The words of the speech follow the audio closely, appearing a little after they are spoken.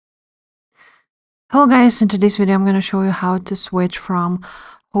Hello guys, in today's video I'm going to show you how to switch from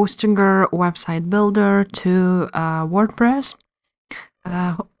Hostinger website builder to WordPress,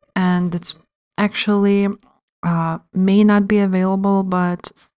 uh, and it's actually may not be available,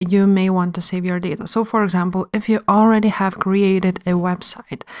 but you may want to save your data. So for example, if you already have created a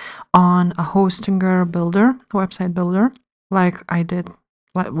website on a Hostinger builder, website builder, like I did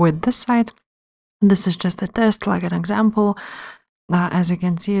with this site, this is just a test, like an example. As you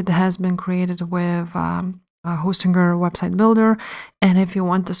can see, it has been created with a Hostinger website builder. And if you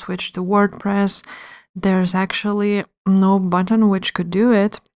want to switch to WordPress, there's actually no button which could do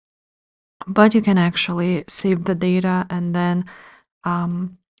it, but you can actually save the data and then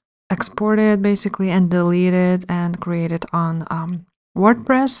export it basically and delete it and create it on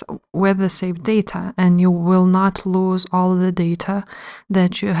WordPress with the saved data, and you will not lose all the data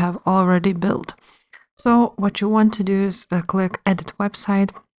that you have already built. So what you want to do is click Edit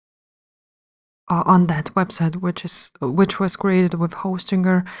Website on that website, which was created with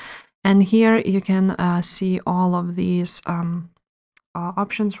Hostinger, and here you can see all of these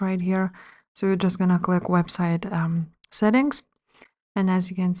options right here. So you're just gonna click Website Settings, and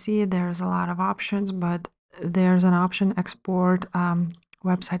as you can see, there's a lot of options, but there's an option Export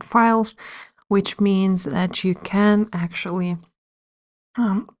Website Files, which means that you can actually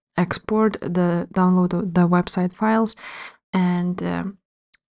export download the website files, and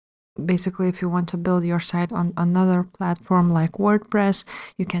basically if you want to build your site on another platform like WordPress,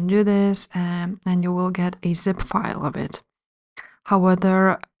 you can do this, and you will get a zip file of it.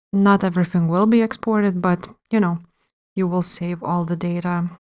 However, not everything will be exported, but you will save all the data.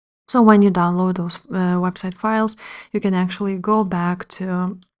 So when you download those website files, you can actually go back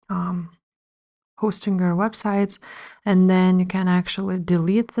to Hostinger websites, and then you can actually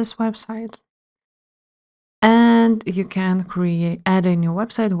delete this website, and you can add a new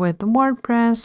website with WordPress.